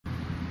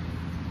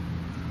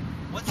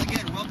Once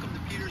again, welcome to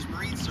Peter's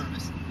Marine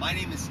Service. My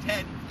name is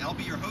Ted, and I'll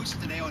be your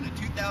host today on a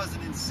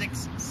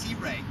 2006 Sea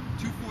Ray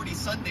 240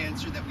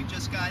 Sundancer that we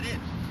just got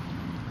in.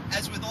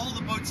 As with all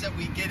the boats that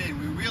we get in,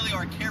 we really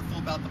are careful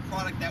about the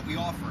product that we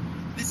offer.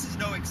 This is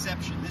no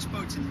exception. This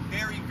boat's in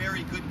very,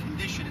 very good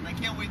condition, and I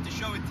can't wait to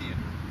show it to you.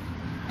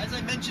 As I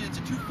mentioned, it's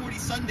a 240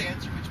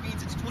 Sundancer, which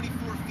means it's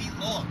 24 feet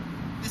long.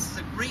 This is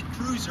a great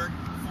cruiser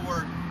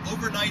for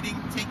overnighting,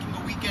 taking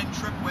a weekend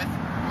trip with.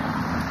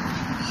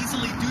 You can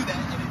easily do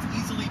that, and it's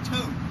easily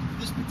towed.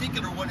 This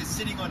particular one is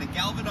sitting on a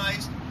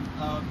galvanized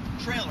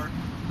trailer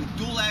with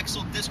dual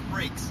axle disc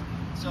brakes,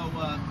 so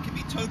it can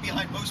be towed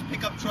behind most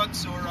pickup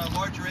trucks or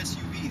larger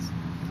SUVs.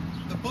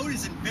 The boat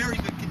is in very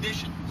good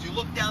condition. As you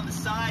look down the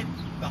side,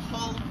 the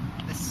hull,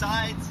 the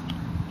sides,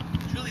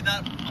 there's really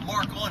not a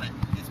mark on it.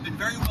 It's been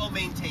very well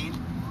maintained,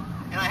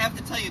 and I have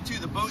to tell you too,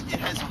 the boat, it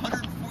has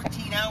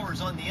 114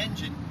 hours on the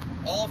engine,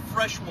 all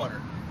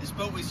freshwater. This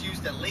boat was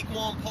used at Lake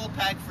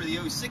Wallenpaupack for the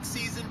 06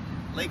 season,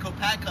 Lake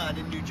Hopatcong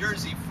in New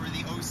Jersey for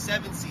the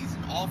 07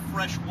 season, all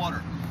fresh water,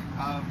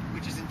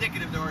 which is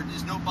indicative there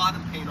is no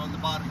bottom paint on the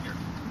bottom here.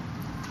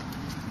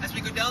 As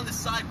we go down the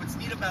side, what's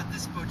neat about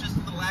this boat, just a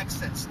little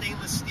accent,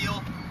 stainless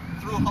steel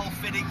through hull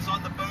fittings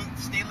on the boat,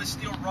 stainless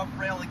steel rub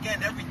rail,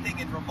 again, everything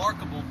in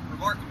remarkable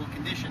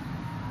condition.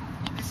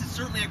 This is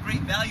certainly a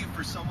great value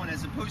for someone.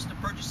 As opposed to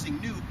purchasing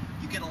new,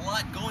 you get a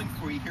lot going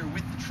for you here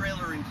with the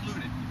trailer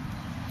included.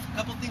 A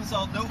couple things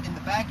I'll note in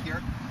the back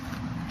here: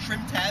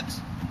 trim tabs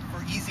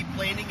for easy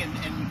planing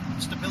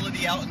and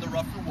stability out in the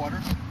rougher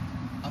water.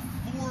 A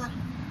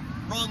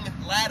 4-rung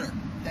ladder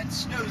that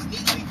stows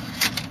neatly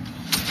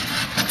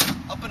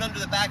up and under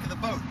the back of the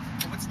boat.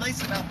 And what's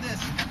nice about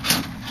this,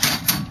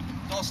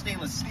 it's all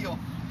stainless steel,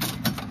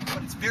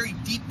 but it's very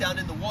deep down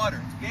in the water.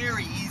 It's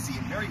very easy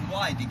and very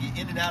wide to get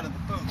in and out of the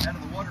boat, out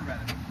of the water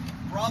rather.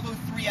 Bravo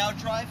 3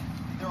 outdrive.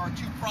 There are 2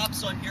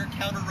 props on here,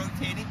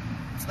 counter-rotating.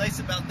 What's nice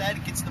about that,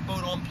 it gets the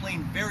boat on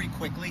plane very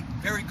quickly.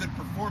 Very good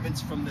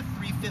performance from the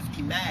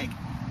 350 mag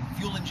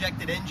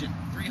fuel-injected engine.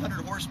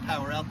 300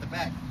 horsepower out the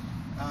back.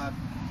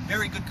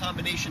 Very good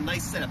combination,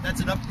 nice setup. That's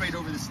an upgrade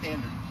over the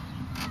standard.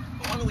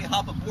 But why don't we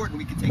hop aboard and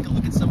we can take a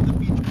look at some of the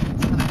features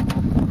inside.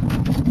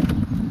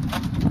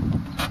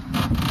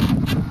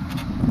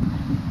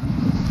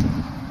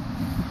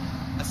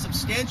 A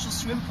substantial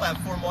swim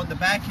platform on the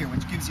back here,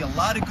 which gives you a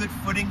lot of good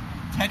footing,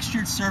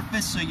 textured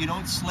surface so you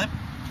don't slip.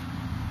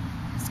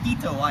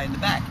 Mosquito eye in the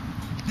back.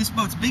 This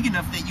boat's big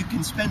enough that you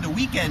can spend a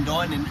weekend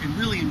on and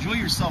really enjoy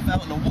yourself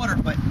out in the water,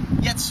 but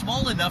yet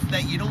small enough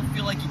that you don't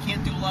feel like you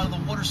can't do a lot of the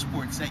water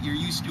sports that you're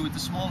used to with the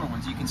smaller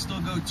ones. You can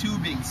still go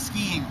tubing,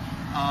 skiing.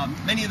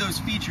 Many of those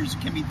features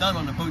can be done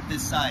on a boat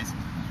this size.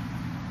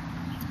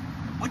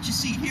 What you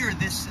see here,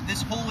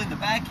 this hole in the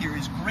back here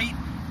is great.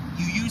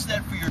 You use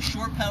that for your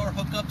shore power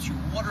hookups, your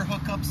water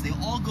hookups. They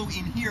all go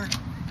in here,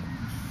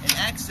 and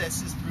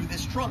access is through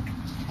this trunk,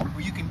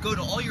 where you can go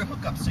to all your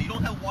hookups, so you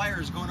don't have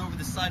wires going over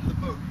the side of the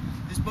boat.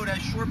 This boat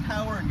has shore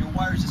power, and your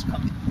wires just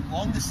come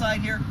along the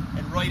side here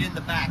and right in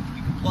the back.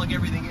 You can plug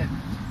everything in.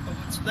 But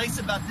what's nice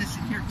about this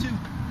in here too,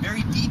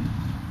 very deep.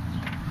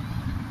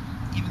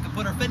 Even can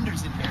put our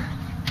fenders in here.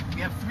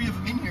 We have 3 of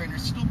them in here, and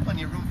there's still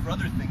plenty of room for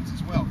other things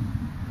as well.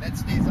 That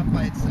stays up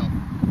by itself.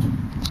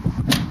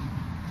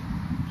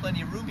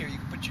 Plenty of room here. You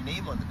can put your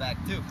name on the back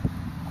too.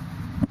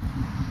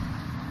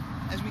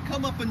 As we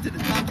come up into the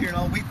top here, and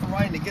I'll wait for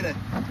Ryan to get a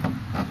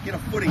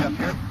footing up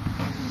here.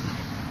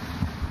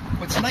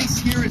 What's nice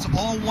here is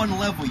all one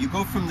level. You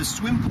go from the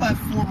swim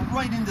platform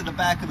right into the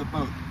back of the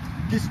boat.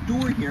 This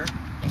door here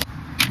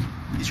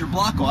is your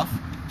block off,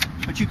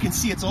 but you can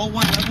see it's all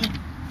one level,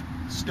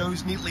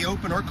 stows neatly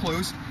open or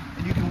closed,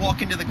 and you can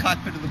walk into the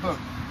cockpit of the boat.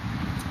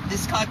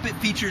 This cockpit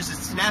features a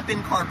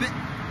snap-in carpet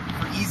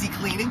for easy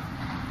cleaning.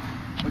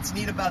 What's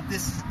neat about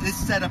this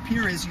setup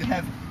here is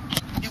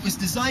it was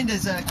designed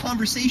as a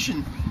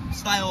conversation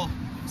style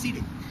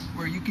seating,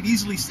 where you could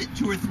easily sit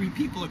 2 or 3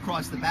 people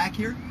across the back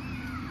here,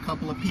 a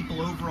couple of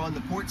people over on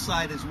the port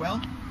side as well,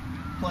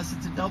 plus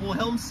it's a double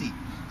helm seat.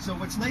 So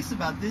what's nice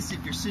about this,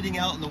 if you're sitting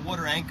out in the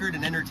water anchored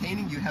and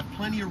entertaining, you have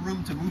plenty of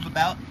room to move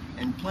about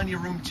and plenty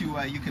of room to,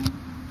 you can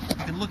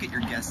look at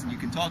your guests and you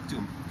can talk to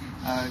them,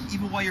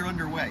 even while you're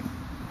underway.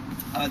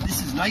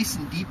 This is nice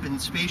and deep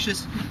and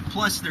spacious,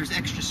 plus there's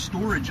extra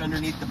storage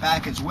underneath the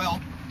back as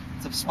well.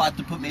 It's a spot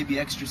to put maybe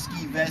extra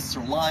ski vests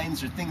or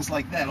lines or things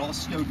like that, all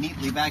stowed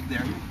neatly back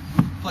there.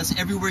 Plus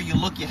everywhere you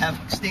look you have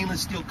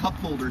stainless steel cup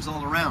holders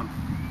all around.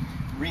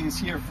 Rings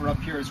here for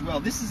up here as well.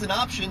 This is an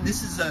option.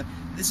 This is a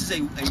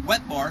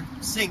wet bar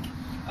sink,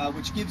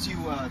 which gives you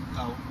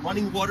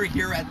running water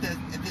here at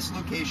this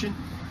location,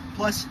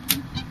 plus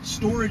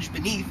storage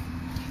beneath.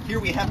 Here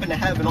we happen to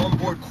have an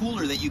onboard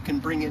cooler that you can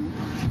bring in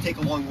and take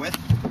along with.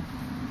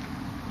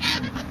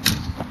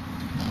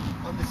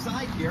 On the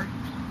side here,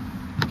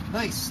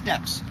 nice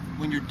steps.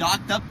 When you're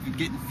docked up, if you're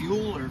getting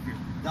fuel, or if you're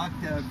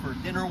docked for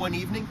dinner one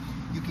evening,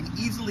 you can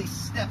easily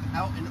step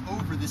out and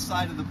over the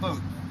side of the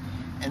boat.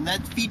 And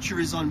that feature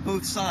is on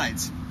both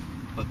sides.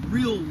 but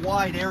real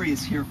wide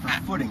areas here for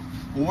footing.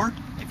 Or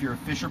if you're a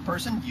fisher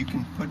person, you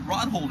can put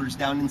rod holders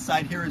down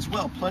inside here as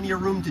well. Plenty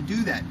of room to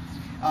do that.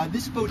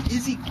 This boat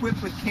is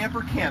equipped with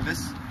camper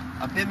canvas,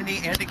 a bimini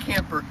and a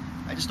camper.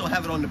 I just don't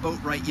have it on the boat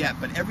right yet,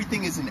 but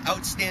everything is in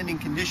outstanding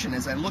condition.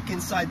 As I look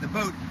inside the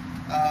boat,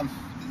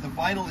 the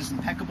vinyl is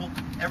impeccable.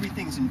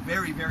 Everything's in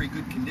very, very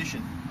good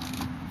condition.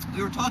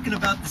 We were talking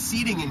about the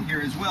seating in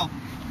here as well.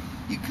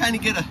 You kind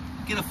of get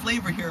a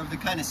flavor here of the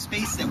kind of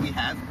space that we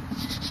have.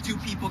 Two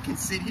people can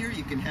sit here.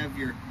 You can have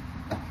your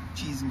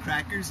cheese and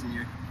crackers and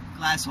your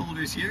glass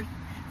holders here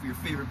for your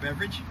favorite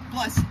beverage.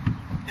 Plus,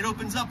 it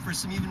opens up for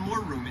some even more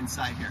room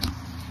inside here.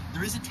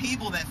 There is a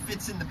table that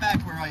fits in the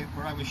back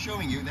where I was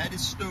showing you. That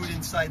is stowed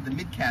inside the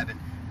mid cabin.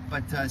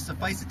 But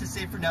suffice it to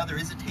say for now, there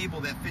is a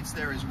table that fits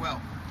there as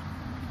well.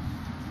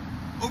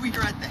 Over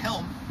here at the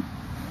helm,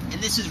 and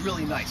this is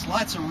really nice,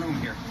 lots of room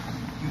here.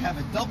 You have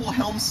a double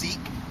helm seat,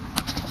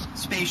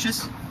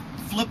 spacious,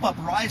 flip up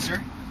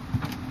riser,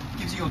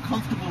 gives you a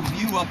comfortable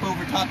view up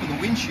over top of the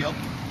windshield,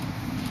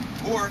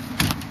 or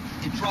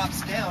it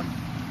drops down.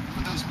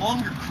 For those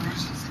longer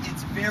cruises,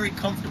 it's very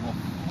comfortable.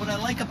 What I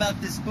like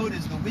about this boat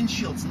is the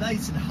windshield's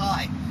nice and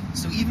high,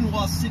 so even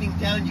while sitting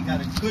down, you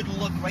got a good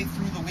look right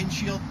through the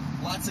windshield,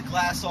 lots of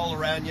glass all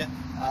around you.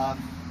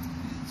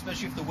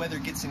 Especially if the weather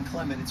gets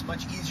inclement, it's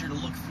much easier to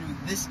look through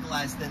this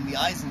glass than the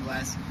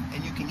isinglass,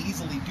 and you can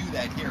easily do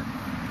that here.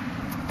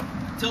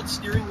 Tilt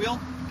steering wheel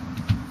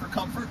for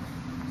comfort.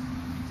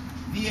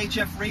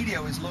 VHF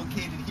radio is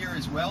located here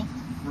as well.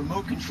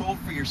 Remote control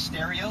for your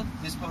stereo.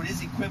 This boat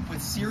is equipped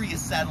with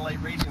Sirius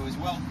satellite radio as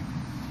well.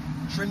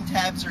 Trim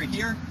tabs are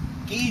here.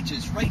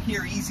 Gauges right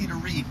here, easy to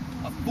read.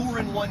 A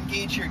 4-in-1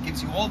 gauge here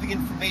gives you all the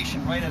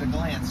information right at a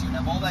glance. You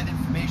have all that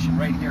information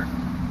right here.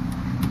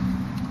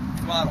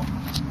 Throttle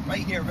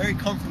right here, very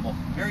comfortable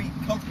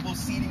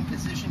seating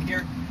position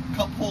here.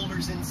 Cup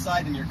holders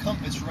inside and your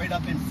compass right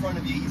up in front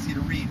of you, easy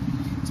to read.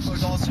 This boat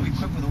is also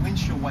equipped with a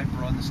windshield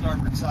wiper on the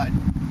starboard side.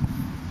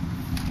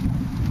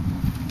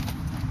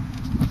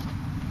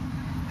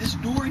 This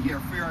door here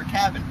for our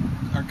cabin,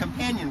 our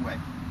companionway,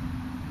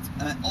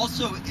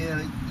 also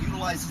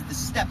utilizes the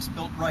steps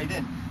built right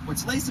in.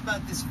 What's nice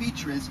about this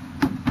feature is,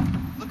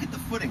 look at the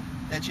footing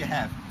that you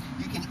have.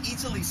 You can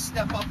easily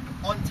step up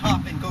on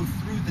top and go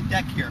through the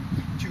deck here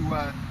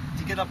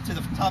to get up to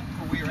the top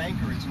for where your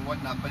anchor is and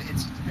whatnot, but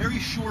it's very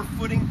sure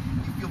footing.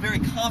 You feel very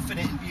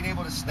confident in being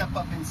able to step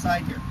up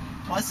inside here.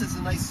 Plus, as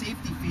a nice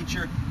safety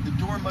feature, the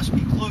door must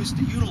be closed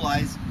to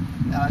utilize.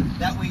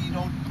 That way you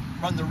don't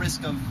run the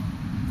risk of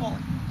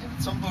falling.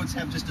 And some boats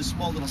have just a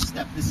small little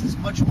step. This is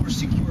much more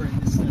secure in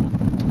this setup.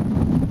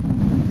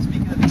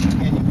 Speaking of the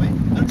companionway,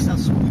 notice how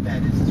smooth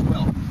that is as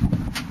well.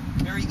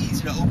 Very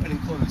easy to open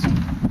and close.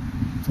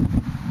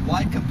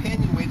 Wide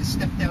companionway to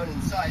step down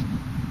inside.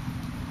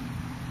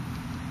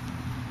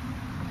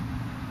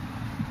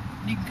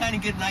 You can kind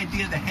of get an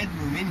idea of the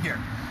headroom in here.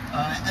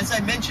 As I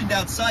mentioned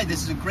outside,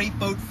 this is a great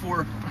boat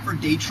for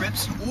day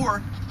trips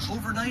or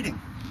overnighting.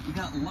 We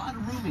got a lot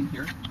of room in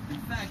here. In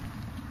fact,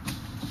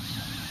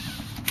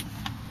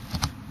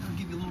 I'll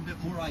give you a little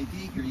bit more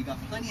idea here. You got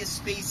plenty of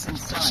space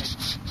inside.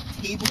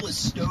 Table is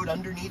stowed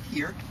underneath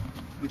here,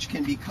 which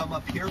can become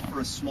up here for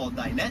a small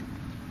dinette,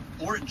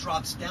 or it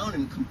drops down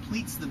and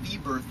completes the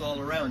V-berth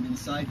all around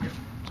inside here.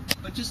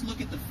 But just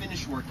look at the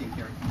finish work in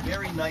here.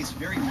 Very nice,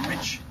 very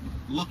rich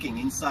looking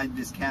inside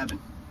this cabin.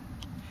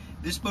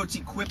 This boat's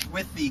equipped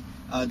with the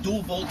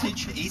dual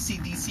voltage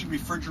AC/DC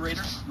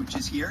refrigerator, which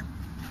is here.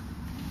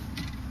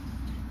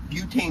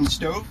 Butane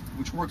stove,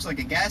 which works like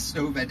a gas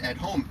stove at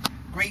home.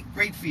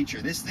 Great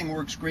feature. This thing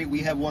works great. We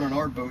have one on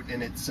our boat,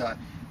 and it's a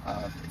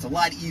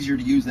lot easier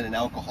to use than an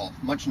alcohol.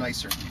 Much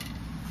nicer.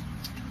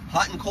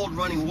 Hot and cold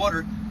running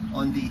water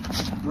on the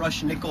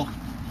brushed nickel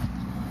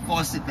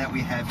faucet that we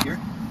have here.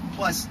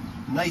 Plus,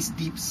 nice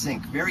deep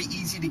sink. Very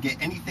easy to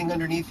get anything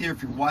underneath here.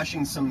 If you're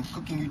washing some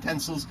cooking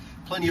utensils,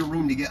 plenty of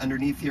room to get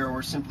underneath here,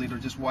 or simply to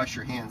just wash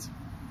your hands.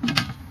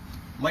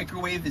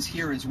 Microwave is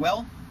here as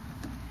well.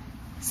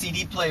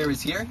 CD player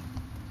is here.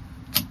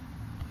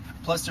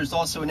 Plus there's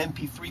also an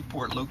MP3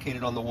 port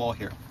located on the wall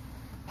here.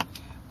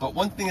 But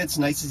one thing that's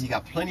nice is you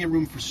got plenty of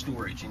room for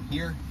storage in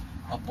here,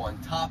 up on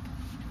top,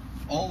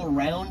 all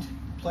around,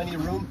 plenty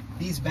of room.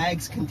 These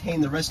bags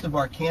contain the rest of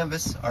our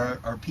canvas,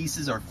 our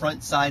pieces, our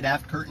front, side,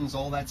 aft curtains,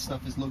 all that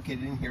stuff is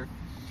located in here.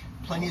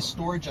 Plenty of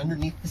storage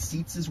underneath the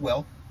seats as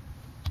well.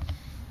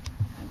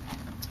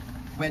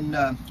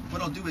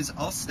 What I'll do is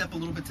I'll step a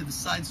little bit to the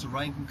side so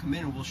Ryan can come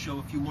in, and we'll show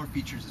a few more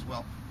features as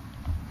well.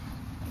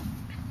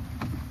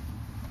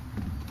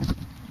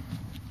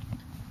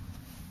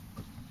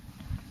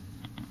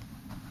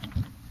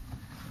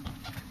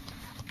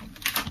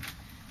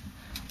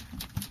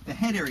 The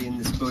head area in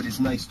this boat is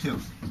nice too.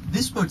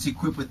 This boat's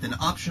equipped with an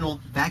optional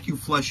vacuum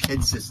flush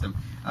head system.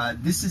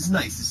 This is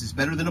nice. This is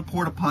better than a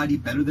porta potty,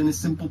 better than a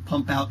simple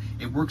pump out.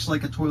 It works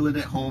like a toilet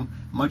at home,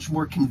 much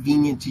more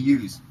convenient to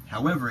use.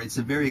 However, it's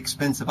a very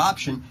expensive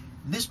option.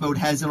 This boat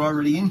has it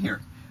already in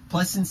here.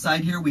 Plus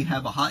inside here we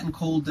have a hot and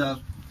cold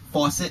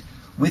faucet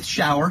with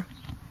shower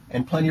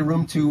and plenty of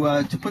room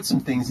to put some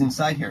things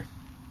inside here.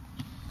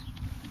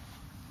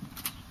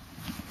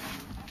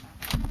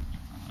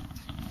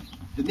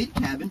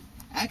 mid-cabin,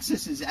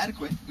 access is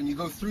adequate. When you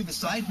go through the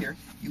side here,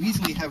 you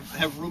easily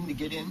have room to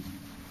get in.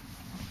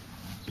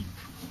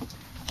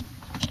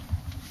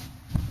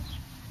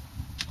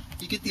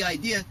 You get the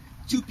idea.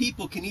 2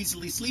 people can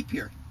easily sleep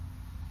here.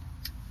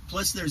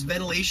 Plus there's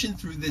ventilation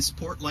through this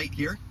port light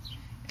here,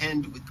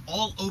 and with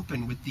all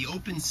open, with the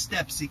open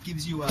steps, it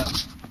gives you a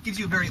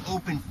very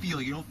open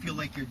feel. You don't feel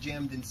like you're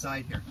jammed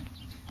inside here.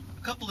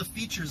 A couple of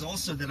features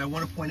also that I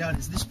want to point out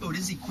is this boat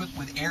is equipped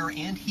with air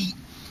and heat.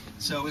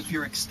 So if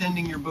you're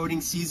extending your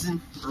boating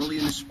season early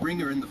in the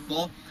spring or in the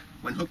fall,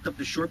 when hooked up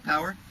to shore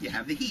power, you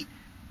have the heat.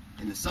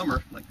 In the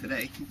summer, like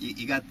today,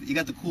 you got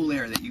the cool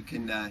air that you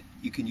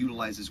can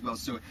utilize as well.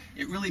 So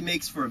it really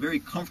makes for a very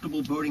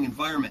comfortable boating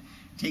environment.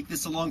 Take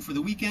this along for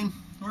the weekend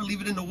or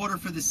leave it in the water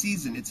for the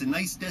season. It's a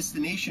nice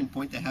destination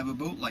point to have a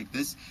boat like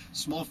this.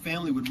 Small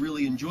family would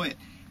really enjoy it.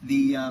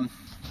 The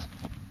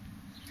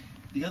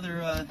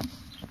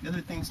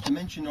other things to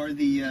mention are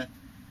the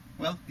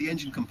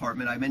engine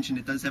compartment. I mentioned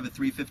it does have a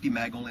 350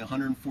 mag, only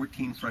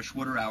 114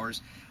 freshwater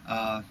hours.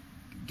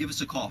 Give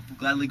us a call. We'll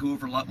gladly go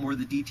over a lot more of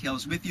the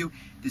details with you.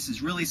 This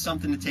is really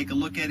something to take a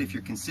look at. If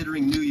you're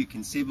considering new, you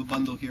can save a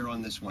bundle here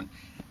on this one.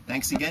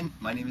 Thanks again.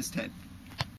 My name is Ted.